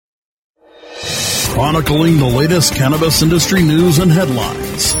chronicling the latest cannabis industry news and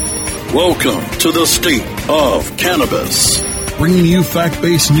headlines. Welcome to the State of Cannabis, bringing you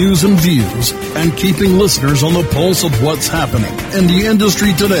fact-based news and views and keeping listeners on the pulse of what's happening in the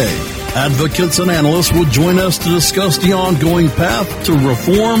industry today. Advocates and analysts will join us to discuss the ongoing path to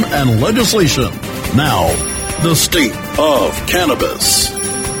reform and legislation. Now, the State of Cannabis,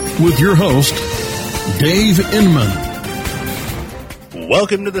 with your host, Dave Inman.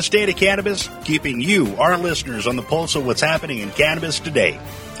 Welcome to the State of Cannabis, keeping you, our listeners, on the pulse of what's happening in cannabis today.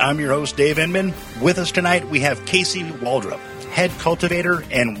 I'm your host, Dave Inman. With us tonight, we have Casey Waldrop, head cultivator,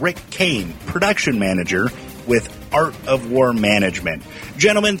 and Rick Kane, production manager with Art of War Management.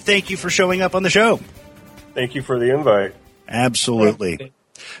 Gentlemen, thank you for showing up on the show. Thank you for the invite. Absolutely.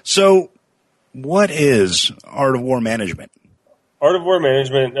 So, what is Art of War Management? Art of War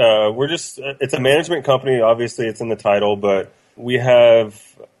Management, it's a management company. Obviously, it's in the title, but we have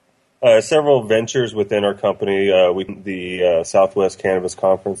several ventures within our company. The Southwest Cannabis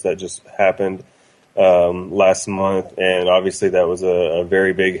Conference that just happened last month, and obviously that was a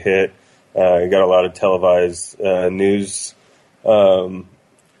very big hit. Got a lot of televised news, and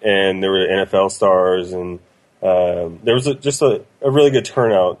there were NFL stars, and there was just a really good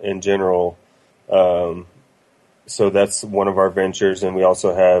turnout in general. So that's one of our ventures, and we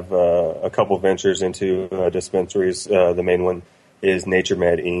also have a couple ventures into dispensaries. The main one is Nature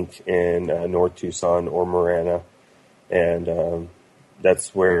Med Inc. in North Tucson or Marana, and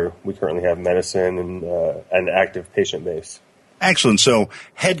that's where we currently have medicine and an active patient base. Excellent. So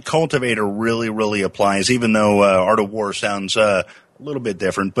head cultivator really applies, even though Art of War sounds a little bit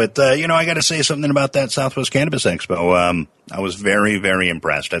different. But, I got to say something about that Southwest Cannabis Expo. I was very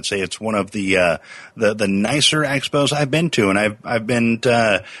impressed. I'd say it's one of the nicer expos I've been to. And I've been,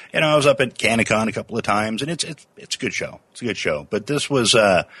 I was up at CannaCon a couple of times, and it's a good show. It's a good show. But this was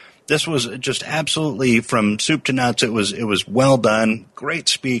just absolutely from soup to nuts. It was well done. Great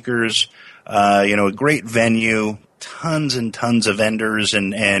speakers, a great venue. Tons and tons of vendors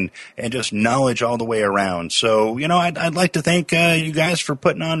and just knowledge all the way around. So, I'd like to thank you guys for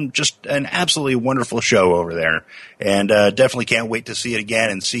putting on just an absolutely wonderful show over there. And definitely can't wait to see it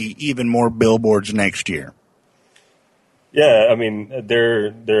again and see even more billboards next year. Yeah, I mean,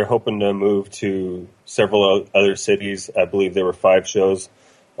 they're hoping to move to several other cities. I believe there were 5 shows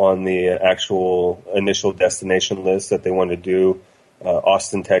on the actual initial destination list that they wanted to do.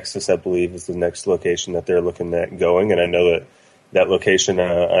 Austin, Texas, I believe, is the next location that they're looking at going. And I know that location,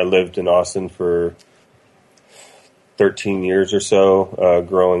 I lived in Austin for 13 years or so,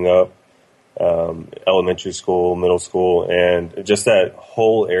 growing up, elementary school, middle school, and just that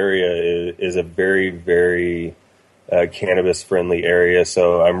whole area is a very cannabis-friendly area.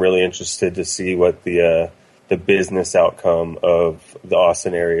 So I'm really interested to see what the business outcome of the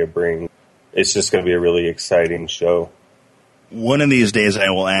Austin area brings. It's just going to be a really exciting show. One of these days, I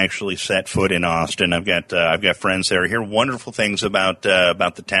will actually set foot in Austin. I've got friends there. I hear wonderful things about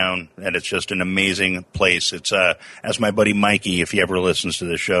the town, and it's just an amazing place. It's as my buddy Mikey, if he ever listens to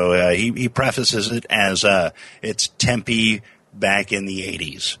the show, he prefaces it as it's Tempe back in the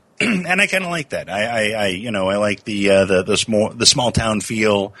 '80s, and I kind of like that. I like the small town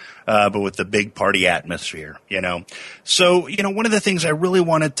feel, but with the big party atmosphere. So one of the things I really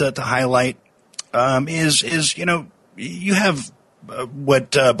wanted to highlight is you have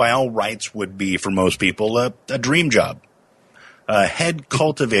what by all rights would be for most people a dream job, a head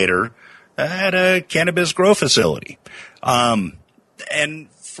cultivator at a cannabis grow facility. And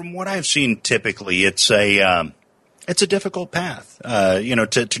from what I've seen, typically it's a difficult path,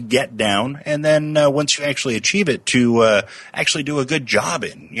 to get down. And then once you actually achieve it, to actually do a good job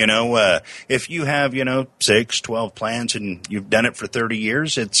in. If you have 6, 12 plants and you've done it for 30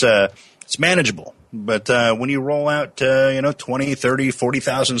 years, it's manageable. But when you roll out, 20, 30,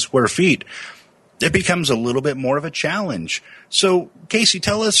 40,000 square feet, it becomes a little bit more of a challenge. So, Casey,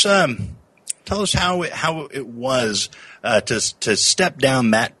 tell us how it was to step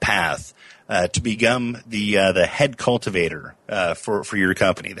down that path to become the head cultivator for your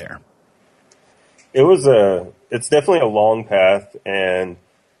company there. It's definitely a long path, and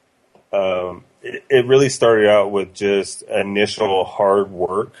it really started out with just initial hard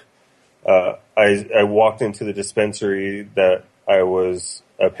work. I walked into the dispensary that I was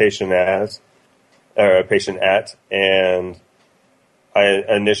a patient at, and I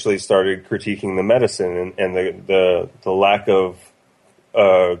initially started critiquing the medicine and the lack of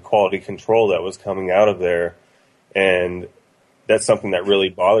quality control that was coming out of there, and that's something that really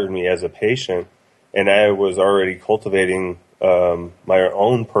bothered me as a patient. And I was already cultivating my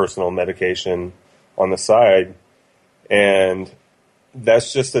own personal medication on the side, and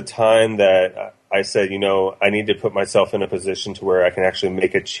that's just a time that I said, I need to put myself in a position to where I can actually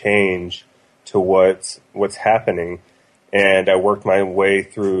make a change to what's happening. And I worked my way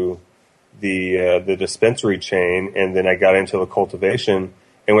through the dispensary chain, and then I got into the cultivation.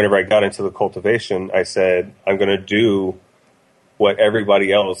 And whenever I got into the cultivation, I said, I'm going to do what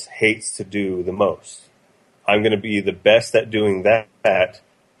everybody else hates to do the most. I'm going to be the best at doing that,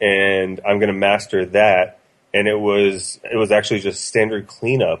 and I'm going to master that. And it was actually just standard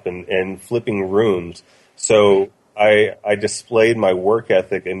cleanup and flipping rooms. So I displayed my work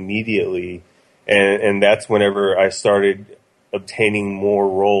ethic immediately, and that's whenever I started obtaining more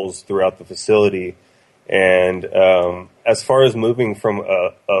roles throughout the facility. And as far as moving from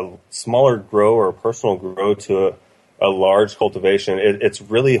a smaller grow or a personal grow to a large cultivation, it's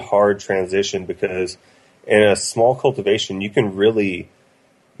really hard transition, because in a small cultivation, you can really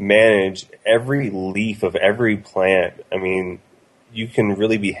manage every leaf of every plant. I mean, you can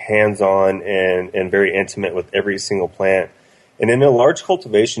really be hands-on and very intimate with every single plant. And in a large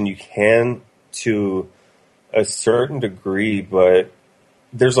cultivation, you can to a certain degree, but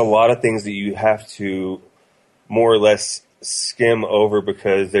there's a lot of things that you have to more or less skim over,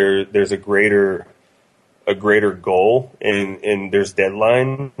 because there's a greater goal, and there's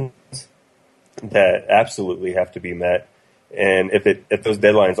deadlines that absolutely have to be met. And if those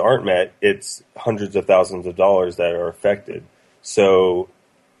deadlines aren't met, it's hundreds of thousands of dollars that are affected. So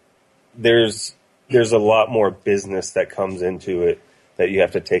there's a lot more business that comes into it that you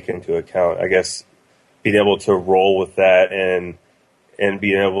have to take into account. I guess being able to roll with that and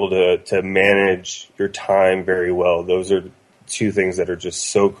being able to manage your time very well, those are two things that are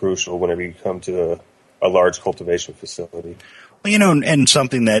just so crucial whenever you come to a large cultivation facility. Well, and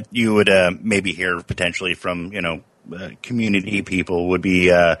something that you would maybe hear potentially from, community people would be,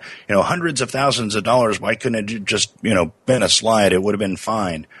 hundreds of thousands of dollars. Why couldn't it just, been a slide? It would have been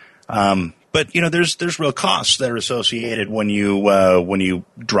fine. But there's real costs that are associated when you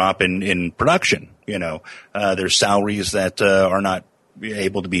drop in production. There's salaries that are not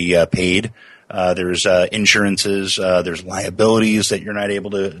able to be paid. There's insurances. There's liabilities that you're not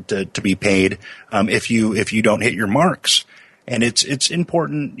able to be paid if you don't hit your marks. And it's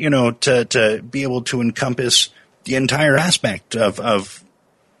important, to be able to encompass the entire aspect of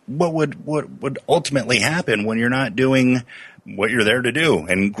what would ultimately happen when you're not doing what you're there to do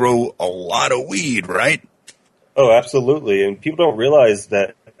and grow a lot of weed, right? Oh, absolutely. And people don't realize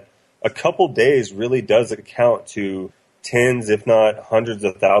that a couple days really does account to tens, if not hundreds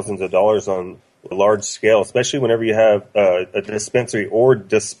of thousands of dollars on a large scale, especially whenever you have a dispensary or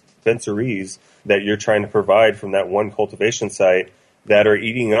dispensaries that you're trying to provide from that one cultivation site that are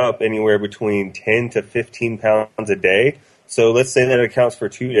eating up anywhere between 10 to 15 pounds a day. So let's say that it accounts for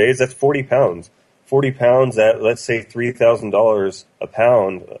 2 days. That's 40 pounds. 40 pounds at, let's say, $3,000 a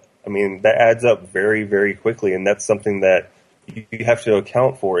pound. I mean, that adds up very, very quickly, and that's something that you have to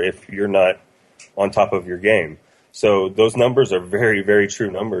account for if you're not on top of your game. So those numbers are very, very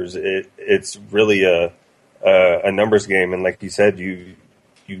true numbers. It's really a numbers game, and like you said, you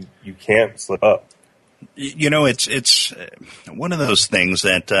can't slip up. It's one of those things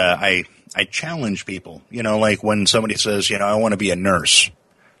that I challenge people. Like when somebody says, I want to be a nurse.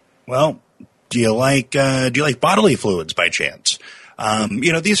 Well, do you like bodily fluids by chance?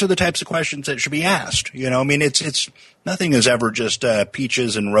 These are the types of questions that should be asked. It's nothing is ever just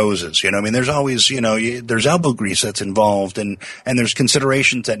peaches and roses. There's always, there's elbow grease that's involved, and there's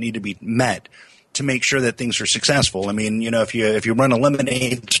considerations that need to be met to make sure that things are successful. If you run a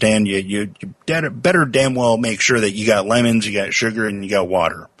lemonade stand, you better damn well make sure that you got lemons, you got sugar, and you got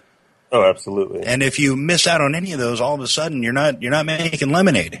water. Oh, absolutely. And if you miss out on any of those, all of a sudden you're not making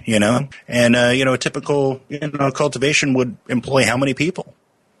lemonade, And a typical cultivation would employ how many people?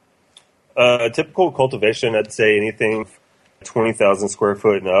 A typical cultivation, I'd say anything 20,000 square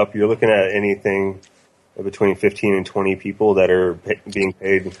foot and up. You're looking at anything between 15 and 20 people that are being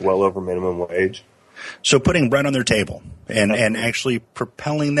paid well over minimum wage. So putting bread on their table and actually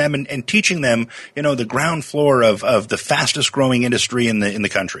propelling them and teaching them, the ground floor of the fastest growing industry in the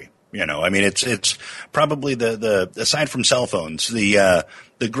country. It's probably the aside from cell phones, the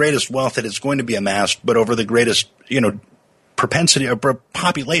greatest wealth that is going to be amassed, but over the greatest, propensity or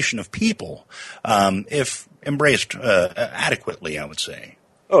population of people, if embraced adequately, I would say.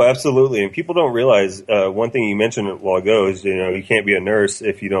 Oh, absolutely. And people don't realize one thing you mentioned a while ago is, you can't be a nurse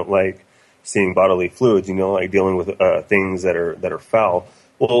if you don't like seeing bodily fluids, like dealing with things that are foul.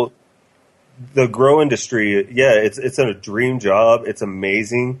 Well, the grow industry, yeah, it's a dream job. It's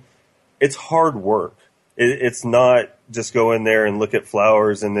amazing. It's hard work. It's not just go in there and look at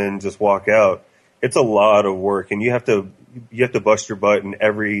flowers and then just walk out. It's a lot of work, and you have to you have to bust your butt in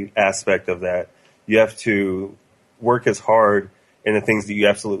every aspect of that. You have to work as hard in the things that you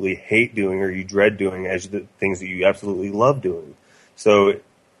absolutely hate doing or you dread doing as the things that you absolutely love doing. So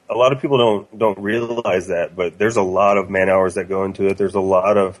a lot of people don't realize that, but there's a lot of man hours that go into it. There's a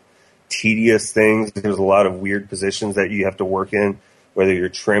lot of tedious things. There's a lot of weird positions that you have to work in, whether you're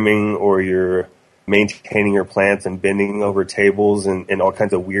trimming or you're maintaining your plants and bending over tables and all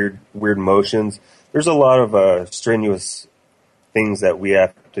kinds of weird motions. There's a lot of strenuous things that we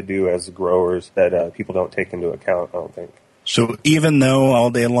have to do as growers that people don't take into account, I don't think. So even though all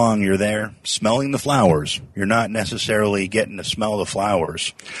day long you're there smelling the flowers, you're not necessarily getting to smell the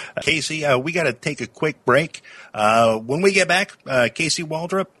flowers. Casey, we got to take a quick break. When we get back, Casey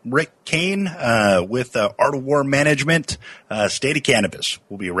Waldrop, Rick Kane with Art of War Management, State of Cannabis.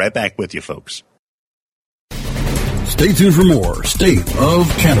 We'll be right back with you, folks. Stay tuned for more State of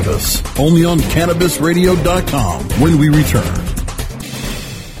Cannabis, only on CannabisRadio.com when we return.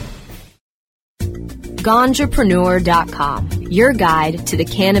 Ganjapreneur.com, your guide to the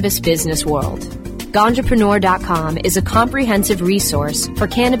cannabis business world. Ganjapreneur.com is a comprehensive resource for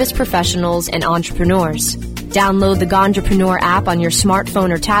cannabis professionals and entrepreneurs. Download the Ganjapreneur app on your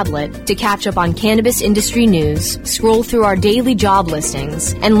smartphone or tablet to catch up on cannabis industry news, scroll through our daily job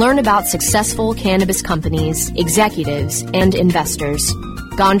listings, and learn about successful cannabis companies, executives, and investors.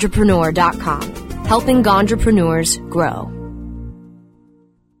 Ganjapreneur.com, helping Ganjapreneurs grow.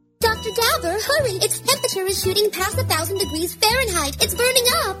 Dr. Dabber, hurry! Its temperature is shooting past 1,000 degrees Fahrenheit. It's burning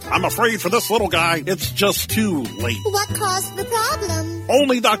up. I'm afraid for this little guy, it's just too late. What caused the problem?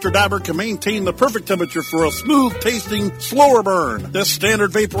 Only Dr. Dabber can maintain the perfect temperature for a smooth-tasting, slower burn. This standard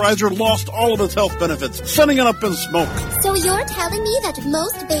vaporizer lost all of its health benefits, sending it up in smoke. So you're telling me that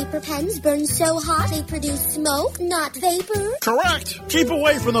most vapor pens burn so hot they produce smoke, not vapor? Correct. Keep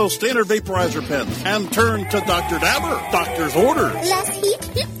away from those standard vaporizer pens and turn to Dr. Dabber. Doctor's orders. Less heat,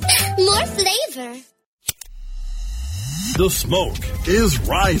 more flavor. The smoke is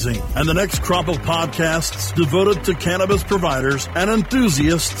rising, and the next crop of podcasts devoted to cannabis providers and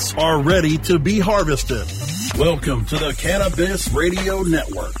enthusiasts are ready to be harvested. Welcome to the Cannabis Radio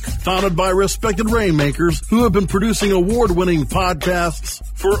Network, founded by respected rainmakers who have been producing award-winning podcasts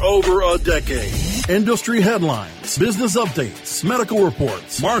for over a decade. Industry headlines, business updates, medical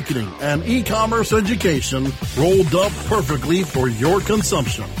reports, marketing, and e-commerce education rolled up perfectly for your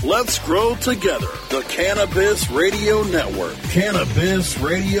consumption. Let's grow together. The Cannabis Radio Network.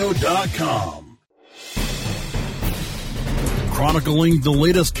 CannabisRadio.com. Chronicling the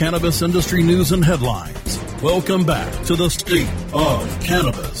latest cannabis industry news and headlines. Welcome back to the State of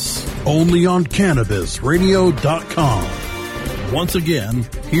Cannabis, only on CannabisRadio.com. Once again,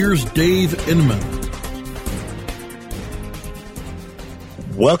 here's Dave Inman.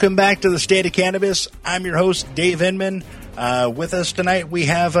 Welcome back to the State of Cannabis. I'm your host, Dave Inman. With us tonight, we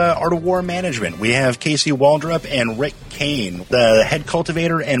have Art of War Management. We have Casey Waldrop and Rick Kane, the head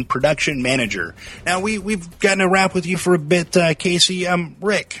cultivator and production manager. Now, we've gotten to wrap with you for a bit, Casey.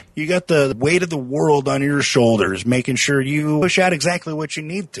 Rick, you got the weight of the world on your shoulders, making sure you push out exactly what you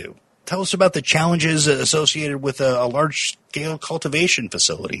need to. Tell us about the challenges associated with a large-scale cultivation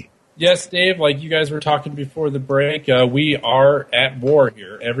facility. Yes, Dave, like you guys were talking before the break, we are at war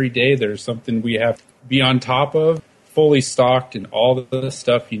here. Every day there's something we have to be on top of, fully stocked and all the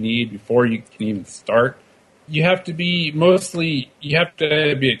stuff you need before you can even start. You have to be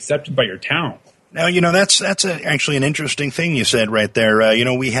accepted by your town. Now, that's actually an interesting thing you said right there.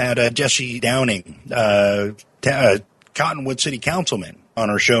 We had Jesse Downing, Cottonwood City Councilman, on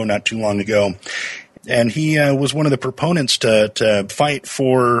our show not too long ago. And he was one of the proponents to fight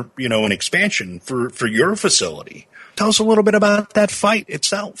for, an expansion for your facility. Tell us a little bit about that fight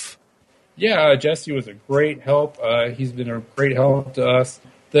itself. Yeah, Jesse was a great help. He's been a great help to us.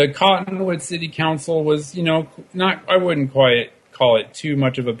 The Cottonwood City Council was, I wouldn't quite call it too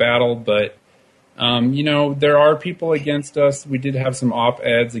much of a battle, but, there are people against us. We did have some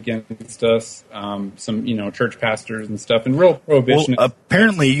op-eds against us, some, church pastors and stuff, and real prohibitionists. Well,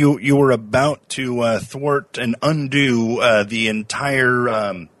 apparently you were about to thwart and undo the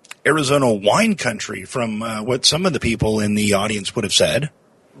entire Arizona wine country from what some of the people in the audience would have said.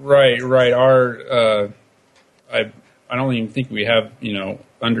 Right. Our, I don't even think we have,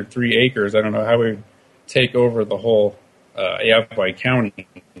 under 3 acres. I don't know how we would take over the whole Yavapai County.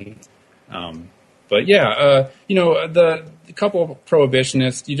 But yeah, the couple of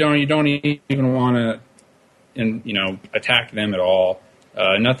prohibitionists, you don't even want to, attack them at all.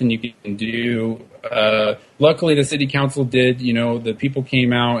 Nothing you can do. Luckily, the city council did. The people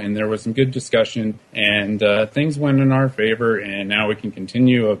came out and there was some good discussion, and things went in our favor. And now we can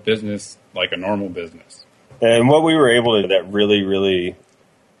continue a business like a normal business. And what we were able to, that really, really,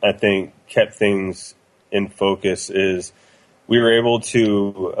 I think, kept things in focus is we were able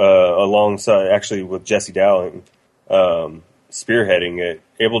to, alongside, actually with Jesse Dowling, spearheading it,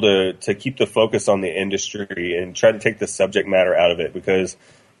 able to keep the focus on the industry and try to take the subject matter out of it, because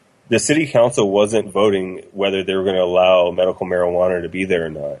the city council wasn't voting whether they were going to allow medical marijuana to be there or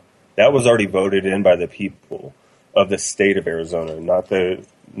not. That was already voted in by the people of the state of Arizona, not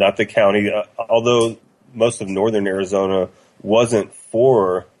the county. Although most of northern Arizona wasn't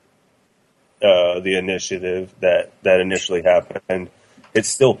for the initiative that initially happened, it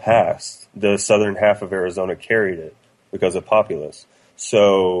still passed. The southern half of Arizona carried it because of populace.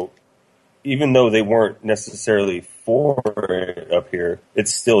 So even though they weren't necessarily for it up here,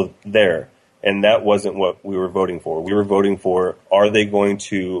 it's still there. And that wasn't what we were voting for. We were voting for, are they going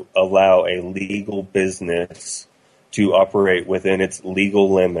to allow a legal business to operate within its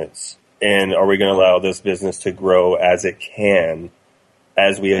legal limits? And are we going to allow this business to grow as it can,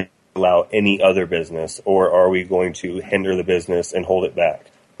 as we allow any other business? Or are we going to hinder the business and hold it back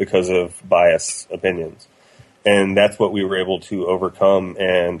because of biased opinions? And that's what we were able to overcome.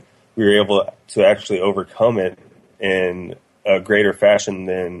 And we were able to actually overcome it in a greater fashion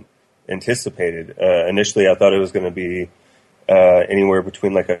than anticipated. Initially, I thought it was going to be anywhere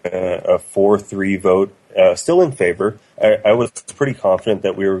between like a 4-3 vote, still in favor. I was pretty confident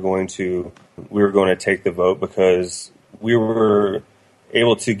that we were going to take the vote, because we were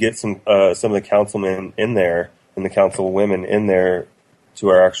able to get some of the councilmen in there and the councilwomen in there to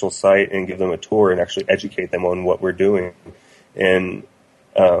our actual site and give them a tour and actually educate them on what we're doing. And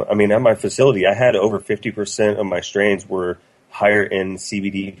I mean, at my facility, I had over 50% of my strains were higher in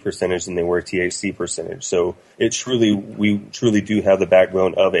CBD percentage than they were THC percentage. So we truly do have the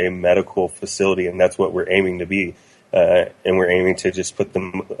backbone of a medical facility, and that's what we're aiming to be. And we're aiming to just put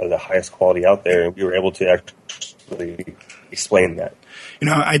the highest quality out there, and we were able to actually explain that. You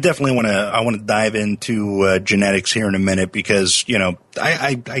know, I definitely want to dive into genetics here in a minute, because, you know,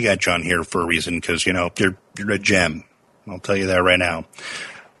 I got you on here for a reason, because, you know, you're a gem. I'll tell you that right now.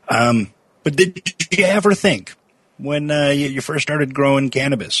 But did you ever think, when you first started growing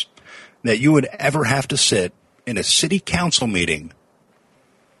cannabis, that you would ever have to sit in a city council meeting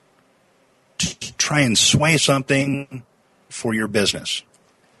to try and sway something for your business?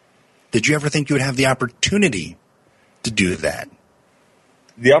 Did you ever think you would have the opportunity to do that?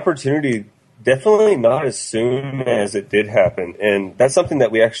 The opportunity, definitely not as soon as it did happen. And that's something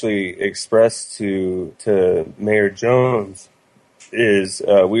that we actually expressed to Mayor Jones.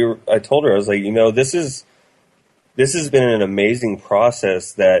 I told her, I was like, you know, this has been an amazing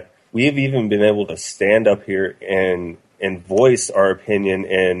process that we have even been able to stand up here and voice our opinion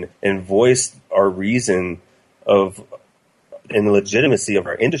and voice our reason and the legitimacy of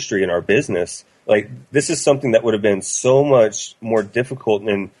our industry and our business. Like, this is something that would have been so much more difficult,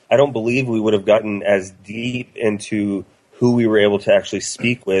 and I don't believe we would have gotten as deep into who we were able to actually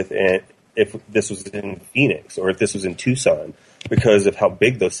speak with, and if this was in Phoenix or if this was in Tucson, because of how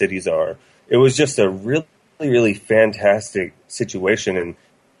big those cities are. It was just a really, really fantastic situation, and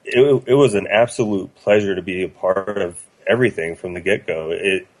it was an absolute pleasure to be a part of everything from the get-go.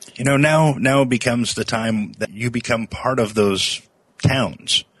 You know, now it becomes the time that you become part of those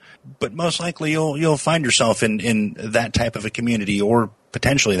towns. But most likely you'll find yourself in that type of a community, or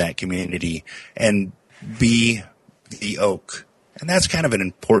potentially that community, and be the oak. And that's kind of an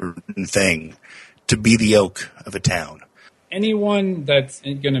important thing, to be the oak of a town. Anyone that's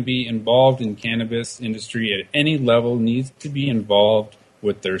going to be involved in cannabis industry at any level needs to be involved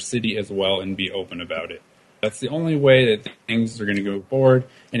with their city as well and be open about it. That's the only way that things are going to go forward.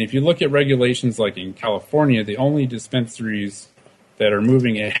 And if you look at regulations like in California, the only dispensaries that are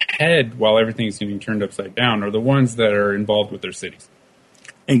moving ahead while everything's getting turned upside down are the ones that are involved with their cities.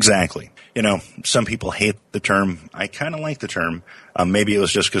 Exactly. You know, some people hate the term. I kind of like the term. Maybe it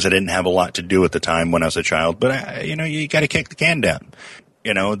was just because I didn't have a lot to do at the time when I was a child. But, you got to kick the can down.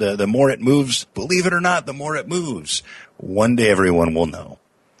 You know, the more it moves, believe it or not, the more it moves. One day everyone will know.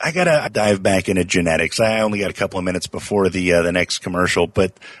 I got to dive back into genetics. I only got a couple of minutes before the next commercial,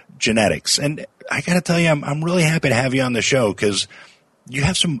 but genetics. And I got to tell you, I'm really happy to have you on the show, because you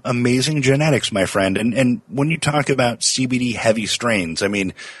have some amazing genetics, my friend. And when you talk about CBD heavy strains, I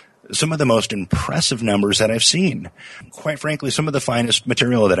mean, some of the most impressive numbers that I've seen. Quite frankly, some of the finest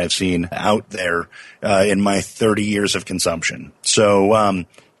material that I've seen out there in my 30 years of consumption. So,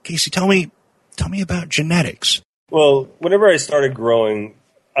 Casey, tell me about genetics. Well, whenever I started growing,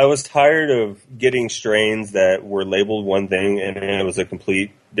 I was tired of getting strains that were labeled one thing and it was a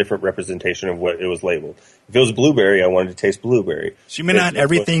complete different representation of what it was labeled. If it was blueberry, I wanted to taste blueberry. So you mean not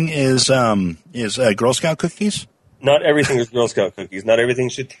everything is Girl Scout cookies? Not everything is Girl Scout cookies. Not everything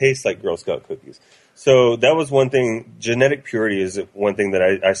should taste like Girl Scout cookies. So that was one thing. Genetic purity is one thing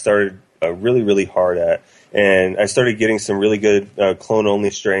that I started really, really hard at. And I started getting some really good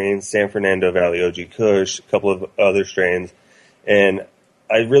clone-only strains, San Fernando Valley OG Kush, a couple of other strains. And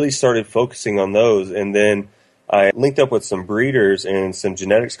I really started focusing on those. And then I linked up with some breeders and some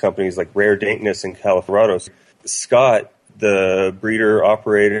genetics companies like Rare Dankness in Colorado. Scott, the breeder,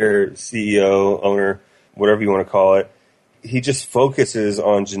 operator, CEO, owner, whatever you want to call it, he just focuses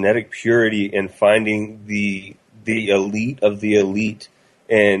on genetic purity and finding the elite of the elite.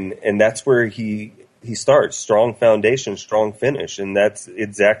 And that's where he starts. Strong foundation, strong finish. And that's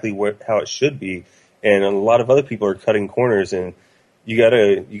exactly how it should be. And a lot of other people are cutting corners, and you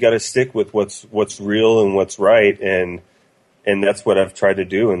gotta stick with what's real and what's right, and that's what I've tried to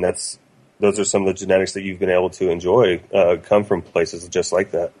do, and those are some of the genetics that you've been able to enjoy come from places just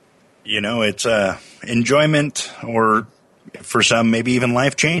like that. It's enjoyment, or for some maybe even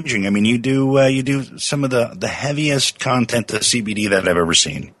life changing. I mean, you do some of the heaviest content of CBD that I've ever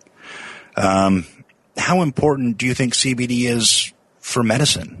seen. How important do you think CBD is for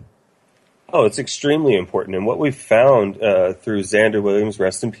medicine? Oh, it's extremely important. And what we've found through Xander Williams,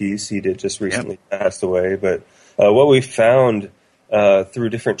 rest in peace, he did just recently passed away, but what we found through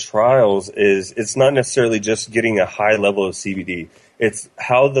different trials is it's not necessarily just getting a high level of CBD. It's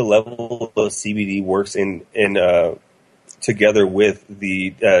how the level of CBD works in together with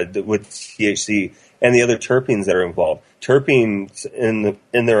with THC and the other terpenes that are involved. Terpenes in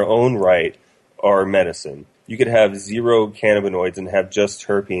their own right are medicine. You could have zero cannabinoids and have just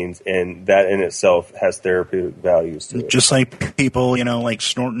terpenes, and that in itself has therapeutic values to it. Just like people, like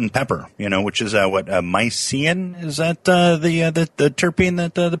snorting pepper, which is mycene. Is that the terpene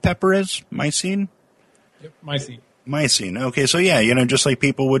that the pepper is? Mycene? Yep, mycene. Mycene. Okay, so just like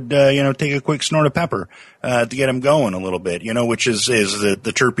people would, take a quick snort of pepper to get them going a little bit, which is the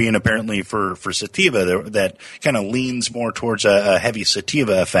terpene apparently for sativa that kind of leans more towards a heavy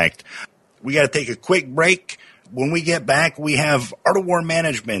sativa effect. We got to take a quick break. When we get back, we have Art of War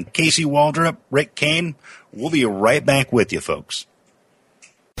Management, Casey Waldrop, Rick Kane. We'll be right back with you, folks.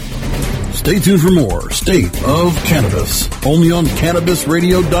 Stay tuned for more State of Cannabis, only on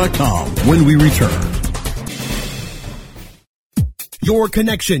CannabisRadio.com when we return. Your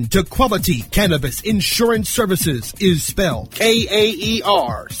connection to quality cannabis insurance services is spelled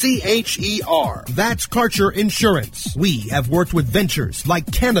K-A-E-R-C-H-E-R. That's Karcher Insurance. We have worked with ventures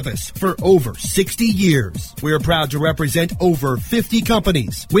like cannabis for over 60 years. We're proud to represent over 50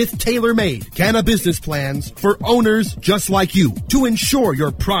 companies with tailor-made cannabis plans for owners just like you to insure your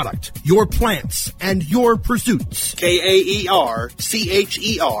product, your plants, and your pursuits. K-A-E-R-C-H-E-R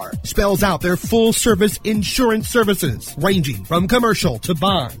spells out their full-service insurance services ranging from commercial to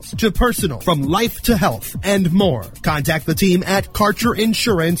bonds, to personal, from life to health, and more. Contact the team at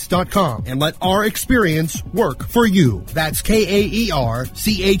KarcherInsurance.com and let our experience work for you. That's K-A-E-R-C-H-E-R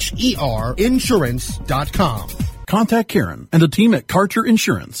Insurance.com. Contact Karen and the team at Karcher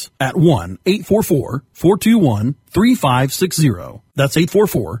Insurance at 1-844-421-3560. That's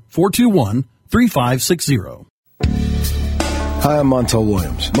 844-421-3560. Hi, I'm Montel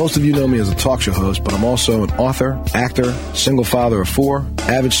Williams. Most of you know me as a talk show host, but I'm also an author, actor, single father of 4,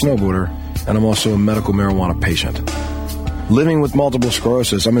 avid snowboarder, and I'm also a medical marijuana patient. Living with multiple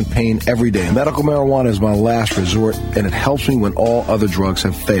sclerosis, I'm in pain every day. Medical marijuana is my last resort, and it helps me when all other drugs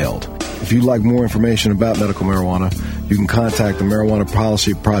have failed. If you'd like more information about medical marijuana, you can contact the Marijuana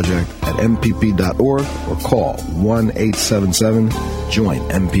Policy Project at MPP.org or call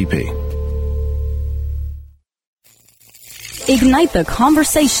 1-877-JOIN-MPP. Ignite the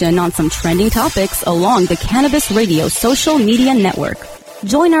conversation on some trending topics along the Cannabis Radio social media network.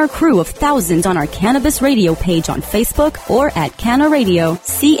 Join our crew of thousands on our Cannabis Radio page on Facebook or at Canna Radio,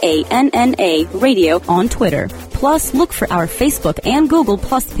 C-A-N-N-A Radio on Twitter. Plus, look for our Facebook and Google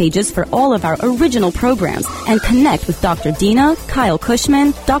Plus pages for all of our original programs and connect with Dr. Dina, Kyle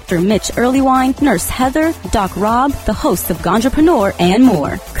Cushman, Dr. Mitch Earlywine, Nurse Heather, Doc Rob, the hosts of Ganjapreneur, and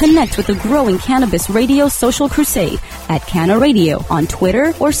more. Connect with the growing Cannabis Radio social crusade at Canna Radio on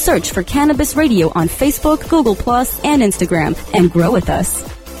Twitter or search for Cannabis Radio on Facebook, Google Plus, and Instagram and grow with us.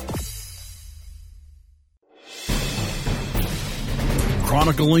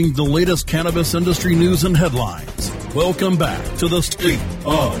 Chronicling the latest cannabis industry news and headlines. Welcome back to the State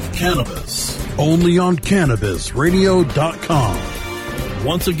of Cannabis, only on CannabisRadio.com.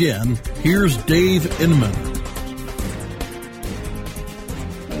 Once again, here's Dave Inman.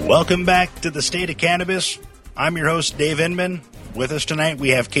 Welcome back to the State of Cannabis. I'm your host, Dave Inman. With us tonight,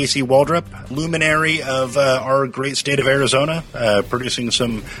 we have Casey Waldrop, luminary of our great state of Arizona, producing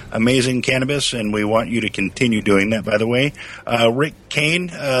some amazing cannabis, and we want you to continue doing that, by the way. Rick Kane,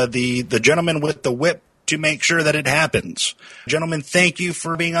 the gentleman with the whip to make sure that it happens. Gentlemen, thank you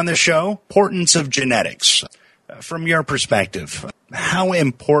for being on the show. Importance of genetics. From your perspective, how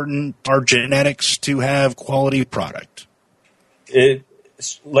important are genetics to have quality product?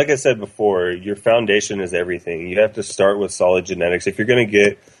 Like I said before, your foundation is everything. You have to start with solid genetics. If you're going to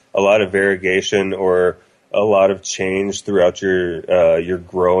get a lot of variegation or a lot of change throughout your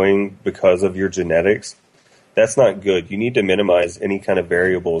growing because of your genetics, that's not good. You need to minimize any kind of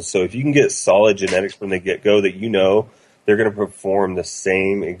variables. So if you can get solid genetics from the get-go that you know they're going to perform the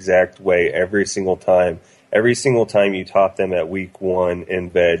same exact way every single time. Every single time you top them at week 1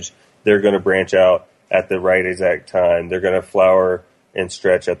 in veg, they're going to branch out at the right exact time. They're going to flower and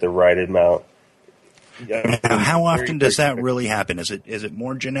stretch at the right amount. Now, how often does that really happen? Is it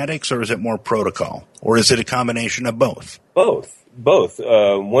more genetics or is it more protocol? Or is it a combination of both? Both.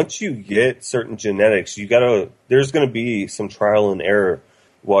 Once you get certain genetics, there's going to be some trial and error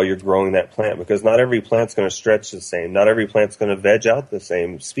while you're growing that plant, because not every plant's going to stretch the same. Not every plant's going to veg out the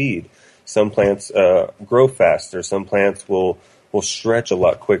same speed. Some plants grow faster. Some plants will stretch a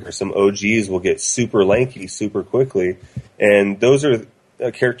lot quicker. Some OGs will get super lanky super quickly. And those are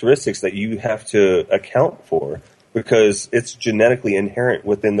characteristics that you have to account for, because it's genetically inherent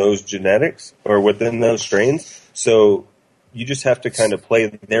within those genetics or within those strains. So you just have to kind of play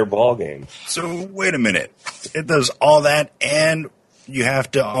their ball game. So wait a minute. It does all that, and you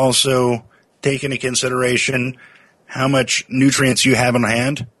have to also take into consideration how much nutrients you have on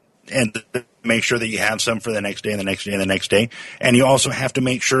hand, and make sure that you have some for the next day and the next day and the next day. And you also have to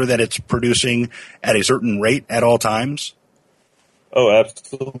make sure that it's producing at a certain rate at all times. Oh,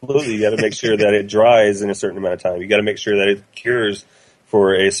 absolutely. You got to make sure that it dries in a certain amount of time. You got to make sure that it cures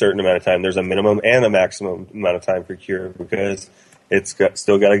for a certain amount of time. There's a minimum and a maximum amount of time for cure, because it's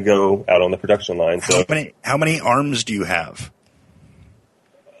still got to go out on the production line. So how many arms do you have?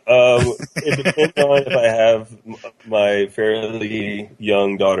 It depends on if I have my fairly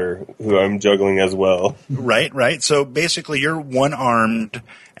young daughter who I'm juggling as well. Right. So basically you're one-armed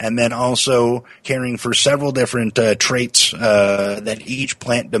and then also caring for several different traits that each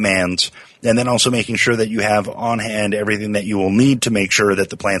plant demands, and then also making sure that you have on hand everything that you will need to make sure that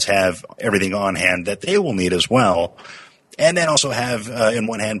the plants have everything on hand that they will need as well. And then also have in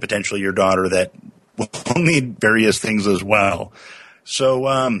one hand potentially your daughter that will need various things as well.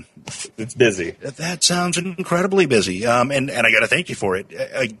 So it's busy. That sounds incredibly busy, and I got to thank you for it.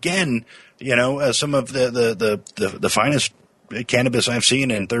 Again, some of the finest cannabis I've seen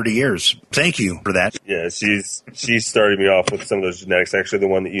in 30 years. Thank you for that. Yeah, she started me off with some of those genetics. Actually, the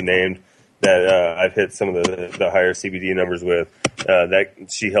one that you named that I've hit some of the higher CBD numbers with, that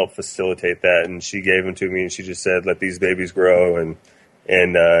she helped facilitate that, and she gave them to me, and she just said, "Let these babies grow and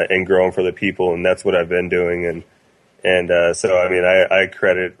grow them for the people," and that's what I've been doing. And so, I mean, I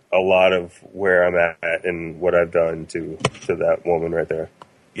credit a lot of where I'm at and what I've done to that woman right there.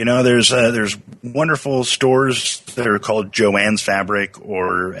 There's wonderful stores that are called Joann's Fabric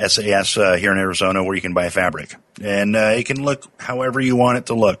or SAS here in Arizona where you can buy fabric. And it can look however you want it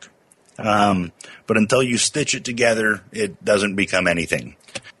to look. But until you stitch it together, it doesn't become anything.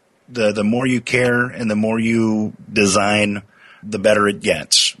 The more you care and the more you design, the better it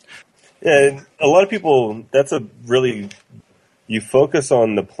gets. Yeah, a lot of people, you focus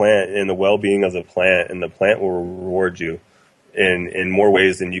on the plant and the well-being of the plant, and the plant will reward you in more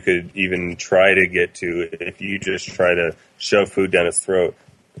ways than you could even try to get to if you just try to shove food down its throat.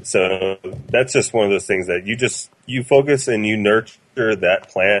 So that's just one of those things that you focus and you nurture that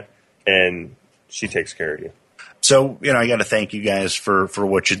plant, and she takes care of you. So, I got to thank you guys for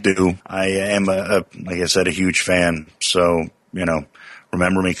what you do. I am, like I said, a huge fan. So,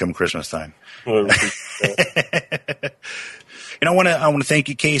 remember me come Christmas time. I want to thank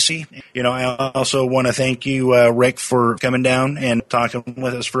you, Casey. I also want to thank you, Rick, for coming down and talking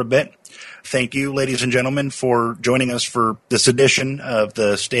with us for a bit. Thank you, ladies and gentlemen, for joining us for this edition of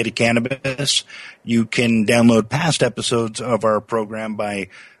the State of Cannabis. You can download past episodes of our program by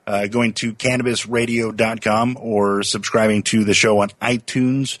going to cannabisradio.com or subscribing to the show on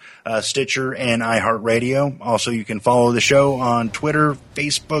iTunes, Stitcher, and iHeartRadio. Also, you can follow the show on Twitter,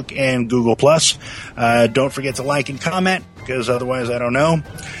 Facebook, and Google+. Don't forget to like and comment, because otherwise I don't know.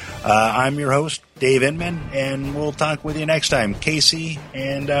 I'm your host, Dave Inman, and we'll talk with you next time. Casey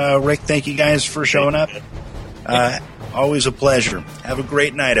and Rick, thank you guys for showing up. Always a pleasure. Have a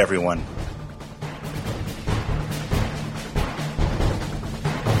great night, everyone.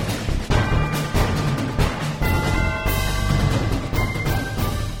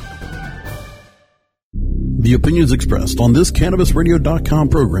 The opinions expressed on this CannabisRadio.com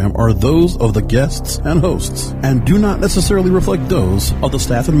program are those of the guests and hosts and do not necessarily reflect those of the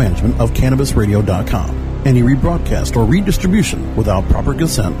staff and management of CannabisRadio.com. Any rebroadcast or redistribution without proper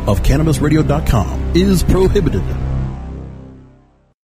consent of CannabisRadio.com is prohibited.